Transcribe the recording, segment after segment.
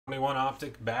21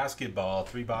 Optic basketball,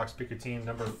 3-box pick your team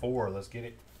number 4. Let's get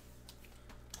it.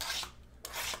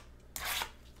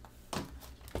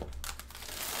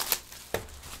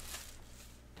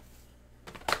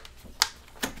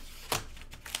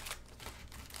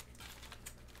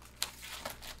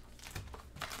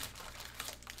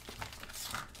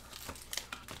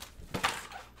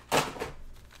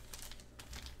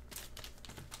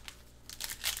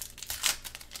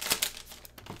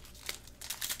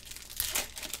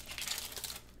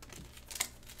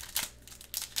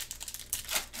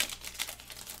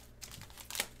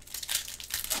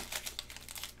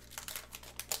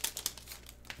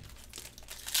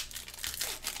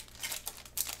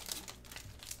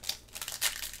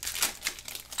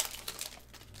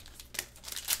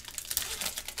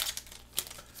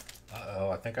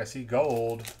 Uh-oh, I think I see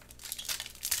gold.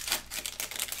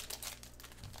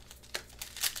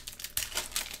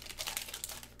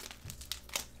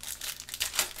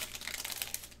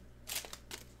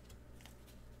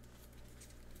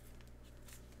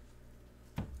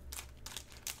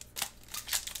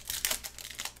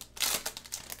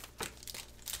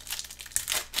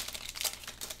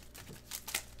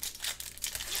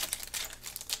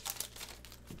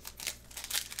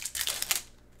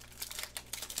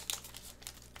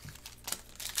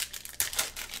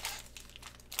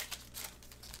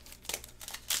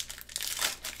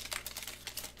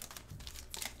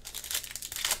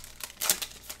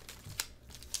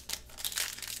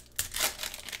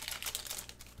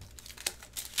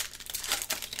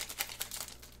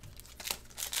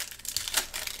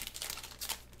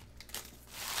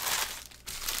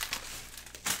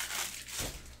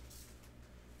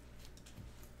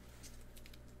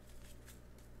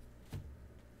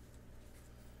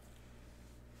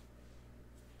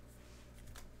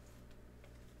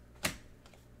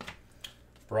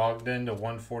 Brogdon to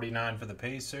 149 for the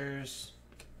Pacers.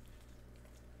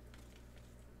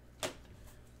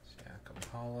 Siakam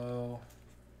Hollow.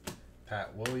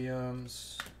 Pat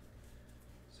Williams.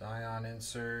 Zion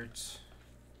insert.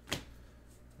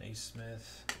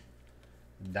 Naismith.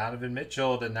 Donovan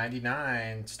Mitchell to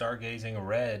 99. Stargazing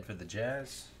red for the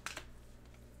Jazz.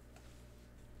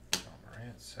 John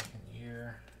Morant, second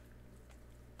year.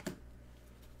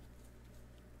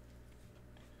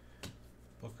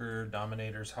 Booker,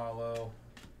 Dominators Hollow.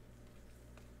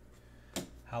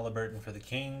 Halliburton for the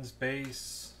Kings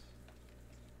base.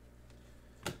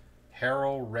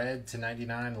 Harrell red to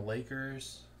 99, the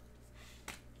Lakers.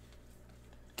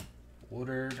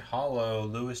 Woodard Hollow,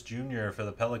 Lewis Jr. for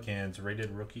the Pelicans, rated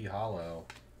rookie hollow.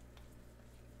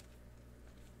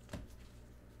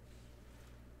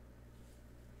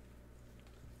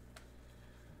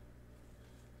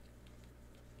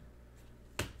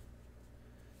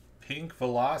 Pink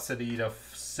Velocity to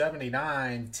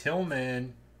 79,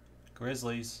 Tillman,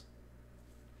 Grizzlies.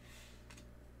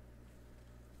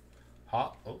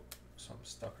 Hot, oh, something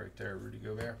stuck right there, Rudy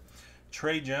Gobert.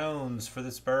 Trey Jones for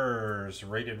the Spurs,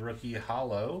 rated rookie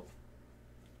hollow.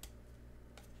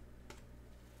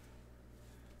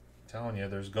 I'm telling you,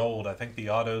 there's gold. I think the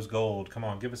auto's gold. Come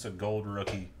on, give us a gold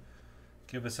rookie.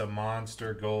 Give us a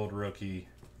monster gold rookie.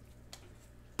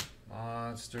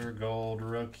 Monster gold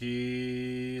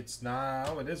rookie. It's not.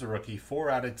 Oh, it is a rookie. 4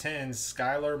 out of 10.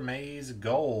 Skylar Mays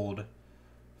gold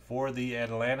for the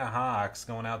Atlanta Hawks.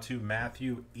 Going out to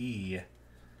Matthew E.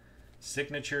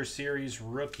 Signature Series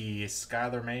rookie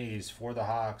Skylar Mays for the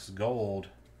Hawks gold.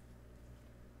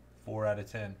 4 out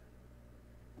of 10.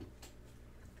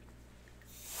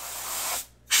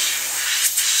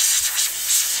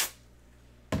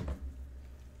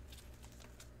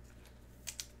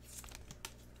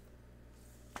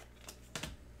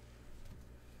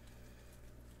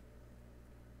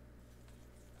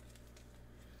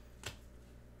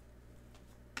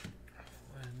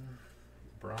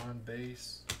 LeBron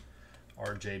base.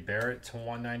 RJ Barrett to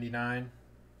 199.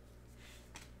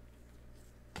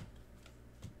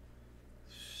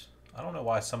 I don't know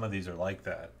why some of these are like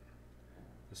that.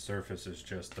 The surface is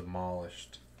just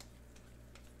demolished.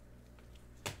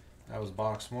 That was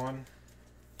box 1.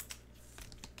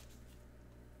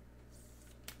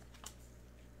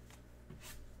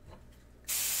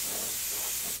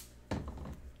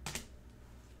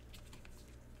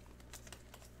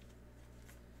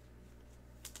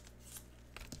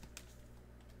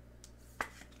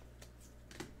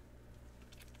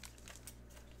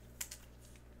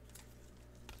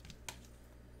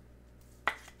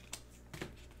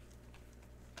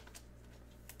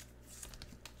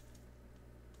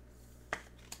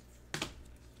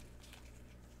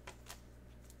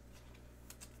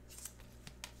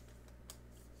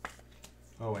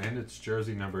 Oh, and it's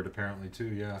jersey numbered apparently too.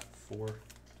 Yeah, 4.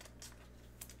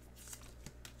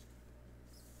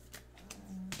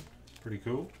 Pretty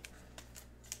cool.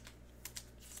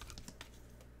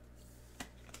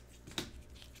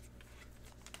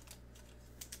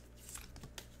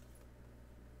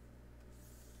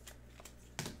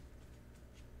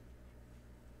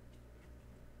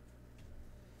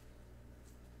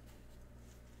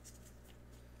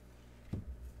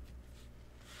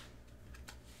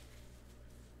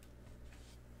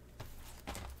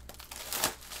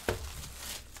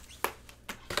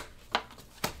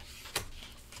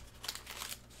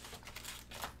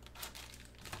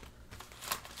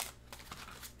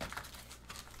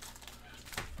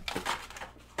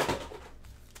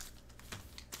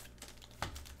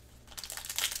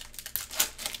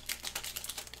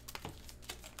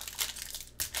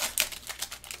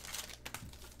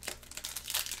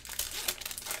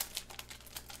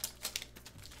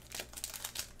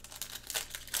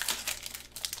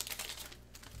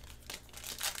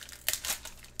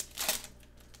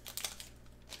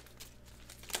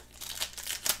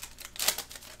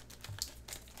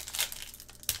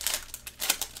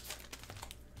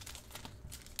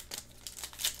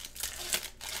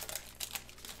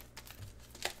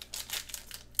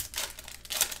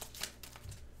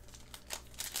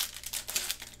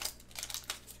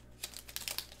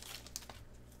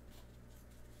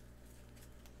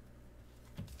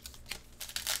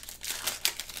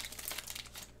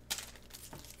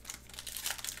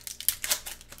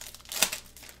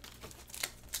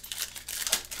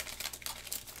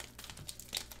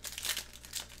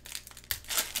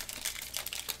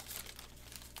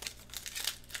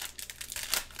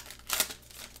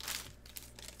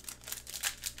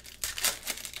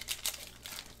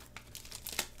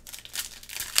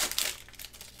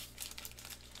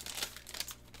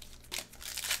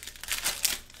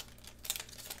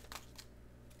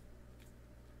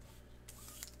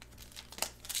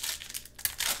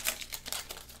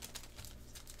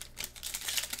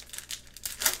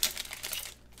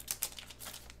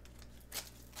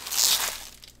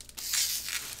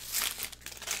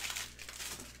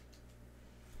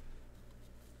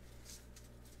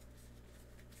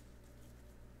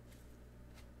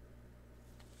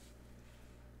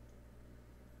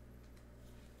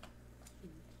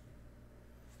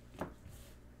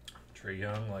 Trae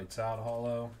Young, lights out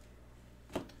hollow.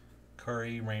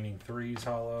 Curry, reigning threes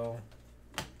hollow.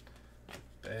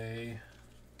 Bay.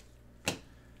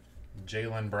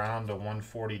 Jaylen Brown to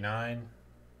 149.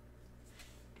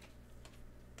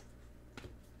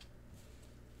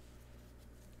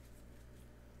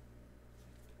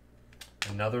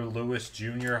 Another Lewis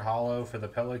Jr. hollow for the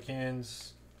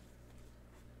Pelicans.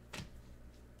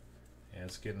 Yeah,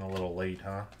 it's getting a little late,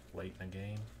 huh? Late in the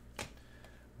game.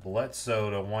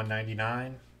 Bledsoe to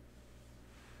 199.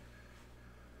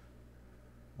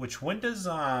 Which when does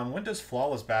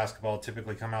Flawless Basketball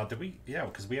typically come out? Did we? Yeah,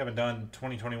 because we haven't done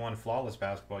 2021 Flawless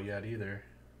Basketball yet either.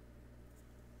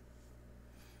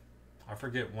 I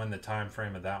forget when the time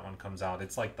frame of that one comes out.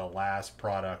 It's like the last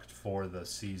product for the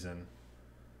season.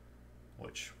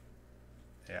 Which,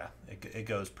 yeah, it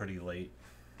goes pretty late.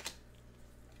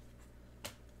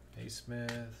 A.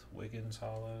 Smith, Wiggins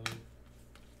hollow.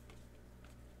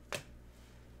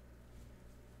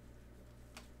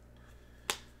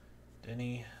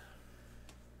 Denny.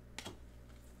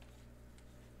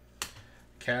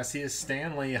 Cassius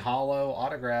Stanley hollow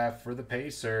autograph for the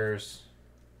Pacers.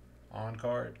 On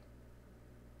card.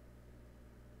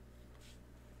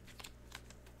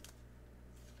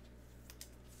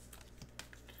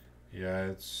 Yeah,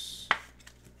 it's...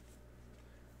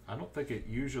 I don't think it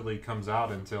usually comes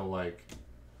out until like...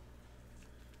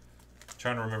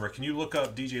 Trying to remember. Can you look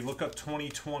up, DJ, look up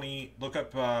 2020, look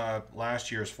up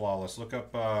last year's Flawless. Look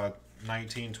up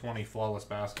 1920 Flawless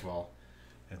Basketball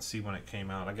and see when it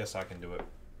came out. I guess I can do it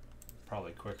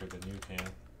probably quicker than you can.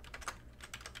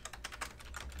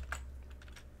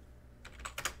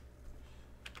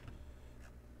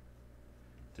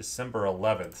 December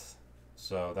 11th.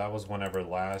 So that was whenever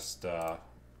last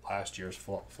year's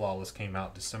Flawless came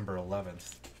out, December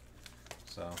 11th.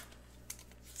 So...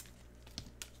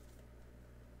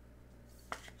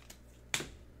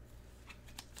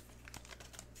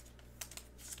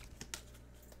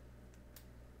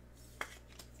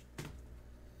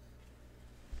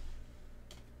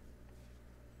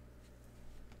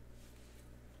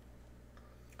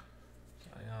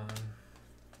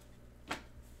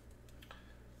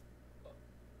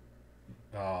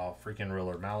 Oh, freaking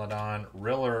Riller. Maladon.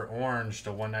 Riller orange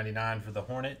to 199 for the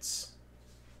Hornets.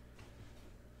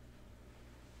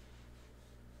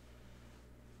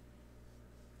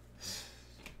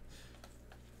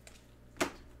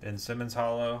 Ben Simmons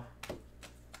hollow.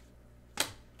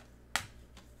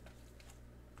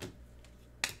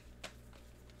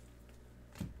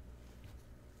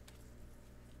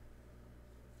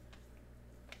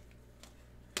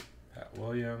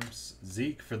 Rams.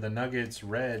 Zeke for the Nuggets,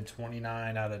 red,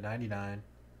 29 out of 99.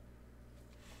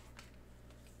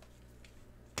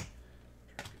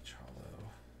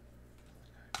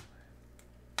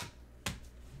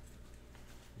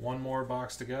 One more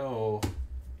box to go.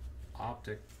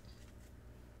 Optic.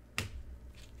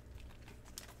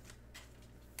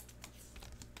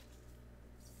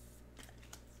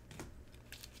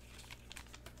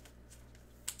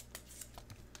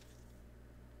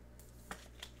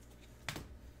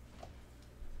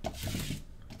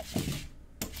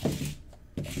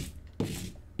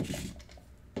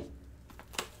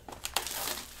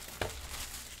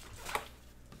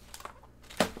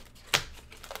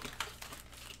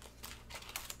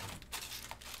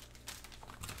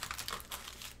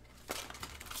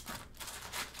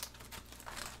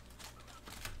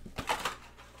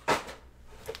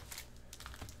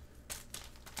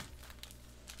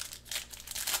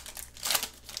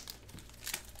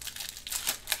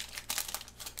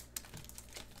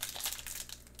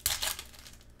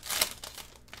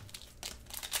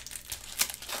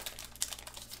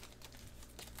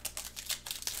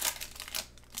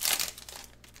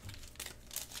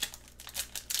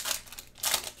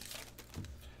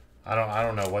 I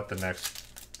don't know what the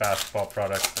next basketball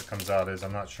product that comes out is.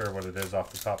 I'm not sure what it is off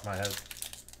the top of my head.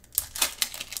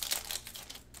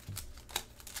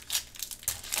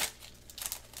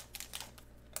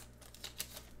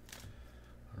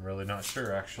 I'm really not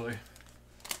sure, actually.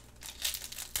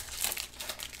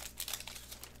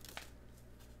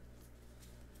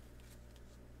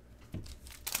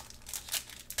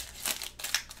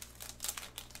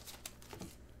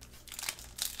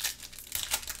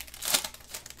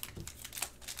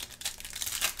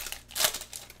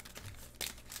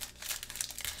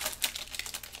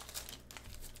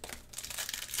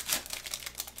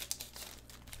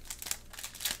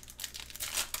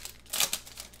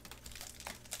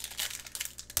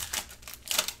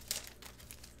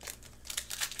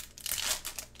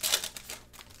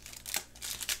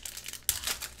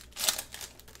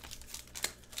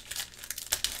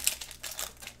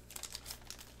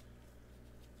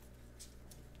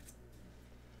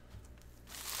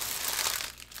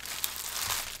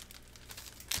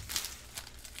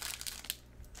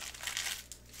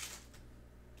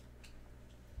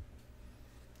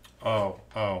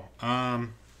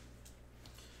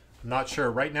 I'm not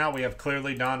sure. Right now we have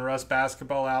clearly Donruss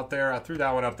basketball out there. I threw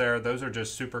that one up there. Those are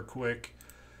just super quick,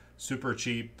 super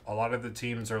cheap. A lot of the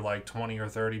teams are like 20 or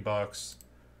 30 bucks.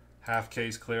 Half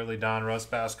case clearly Donruss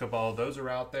basketball. Those are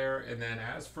out there. And then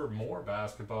as for more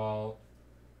basketball,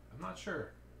 I'm not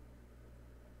sure.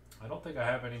 I don't think I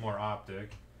have any more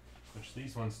Optic, which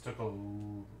these ones took a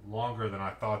longer than I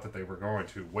thought that they were going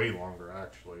to. Way longer,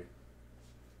 actually.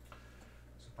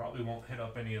 Probably won't hit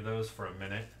up any of those for a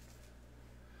minute.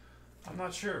 I'm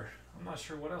not sure. I'm not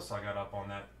sure what else I got up on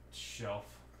that shelf.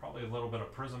 Probably a little bit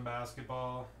of Prism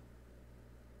basketball.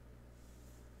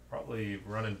 Probably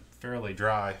running fairly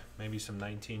dry. Maybe some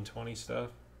 1920 stuff.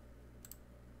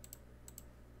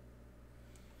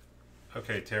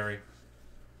 Okay, Terry.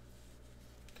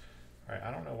 Alright,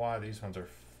 I don't know why these ones are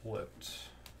flipped.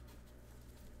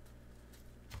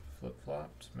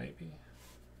 Flip-flops, maybe?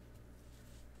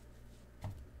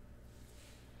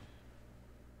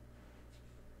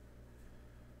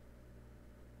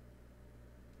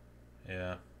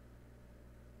 Yeah.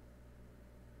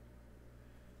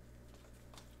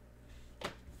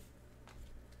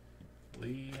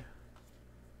 Lee.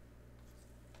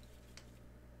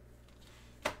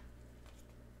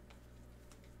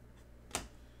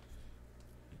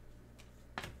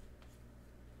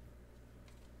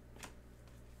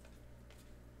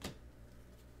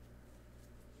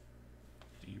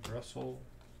 D. Russell.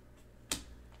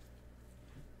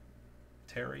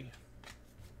 Terry.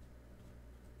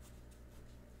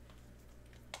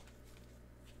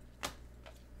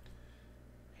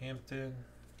 Hampton.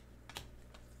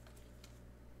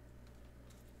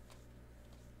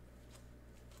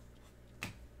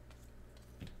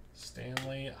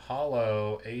 Stanley.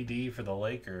 Hollow. AD for the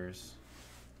Lakers.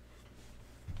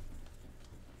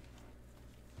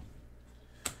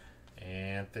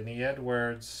 Anthony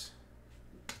Edwards.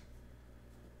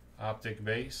 Optic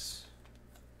base.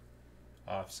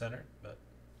 Off-centered, but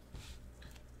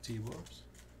T-Wolves.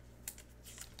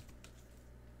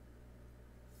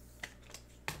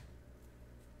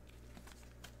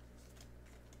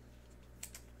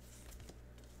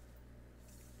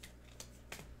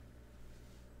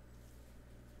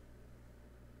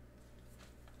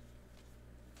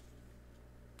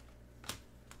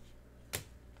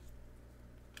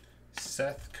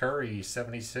 Seth Curry,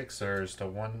 76ers to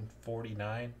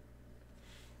 149.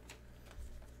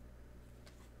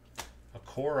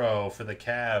 Okoro for the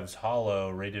Cavs, hollow,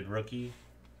 rated rookie.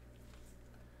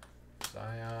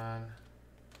 Zion,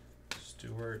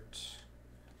 Stewart,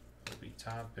 Obi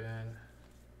Toppin,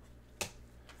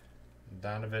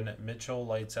 Donovan Mitchell,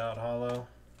 lights out, hollow.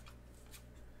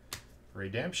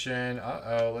 Redemption,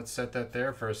 uh-oh, let's set that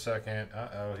there for a second.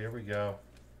 Uh-oh, here we go.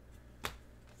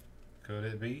 Could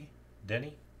it be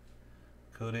Denny?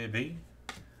 Could it be?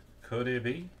 Could it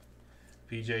be?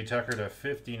 PJ Tucker to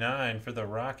 59 for the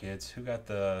Rockets. Who got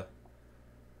the...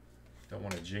 Don't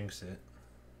want to jinx it.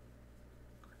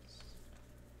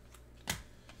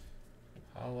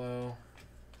 Hollow.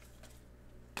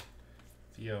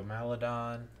 Theo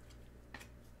Maladon.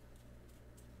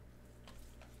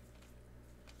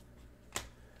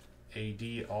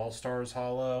 AD All-Stars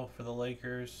hollow for the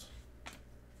Lakers.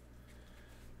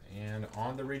 And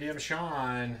on the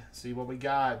redemption, see what we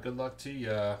got. Good luck to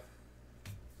you.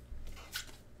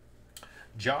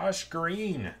 Josh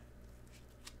Green.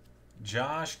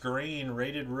 Josh Green,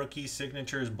 rated rookie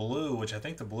signatures blue, which I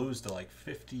think the blue is to like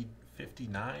 50,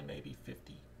 59, maybe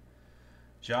 50.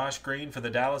 Josh Green for the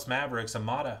Dallas Mavericks,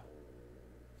 Amada.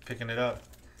 Picking it up.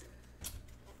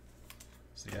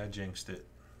 See, I jinxed it.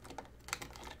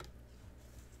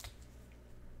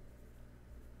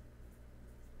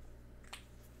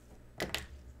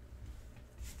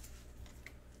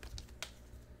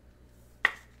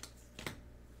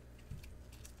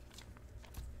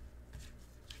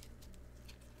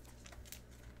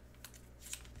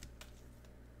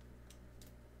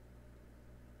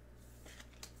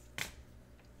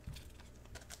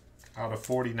 Out of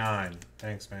 49.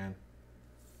 Thanks, man.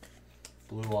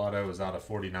 Blue auto is out of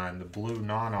 49. The blue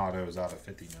non-auto is out of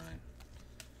 59.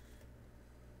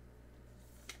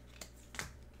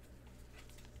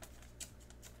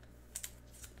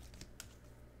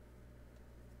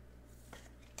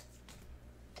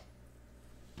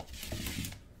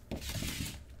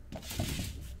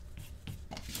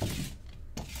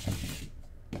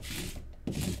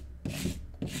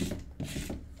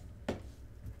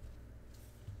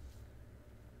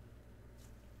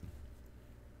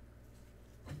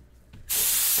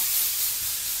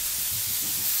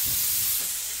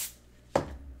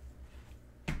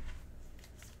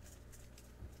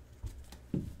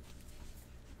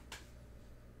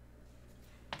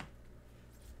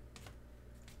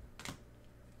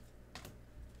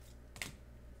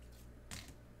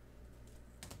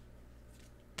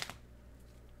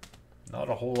 Not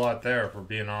a whole lot there, if we're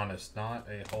being honest. Not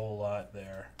a whole lot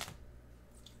there.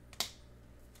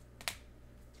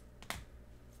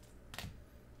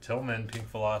 Tillman, Pink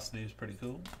Velocity is pretty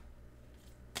cool.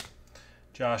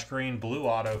 Josh Green, blue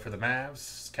auto for the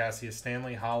Mavs. Cassius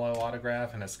Stanley, hollow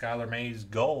autograph, and a Skylar Mays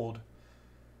gold.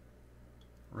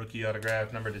 Rookie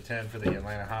autograph number /10 for the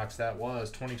Atlanta Hawks. That was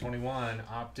 2021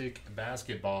 Optic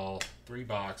Basketball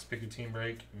 3-box. Pick a team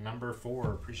break number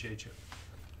 4. Appreciate you.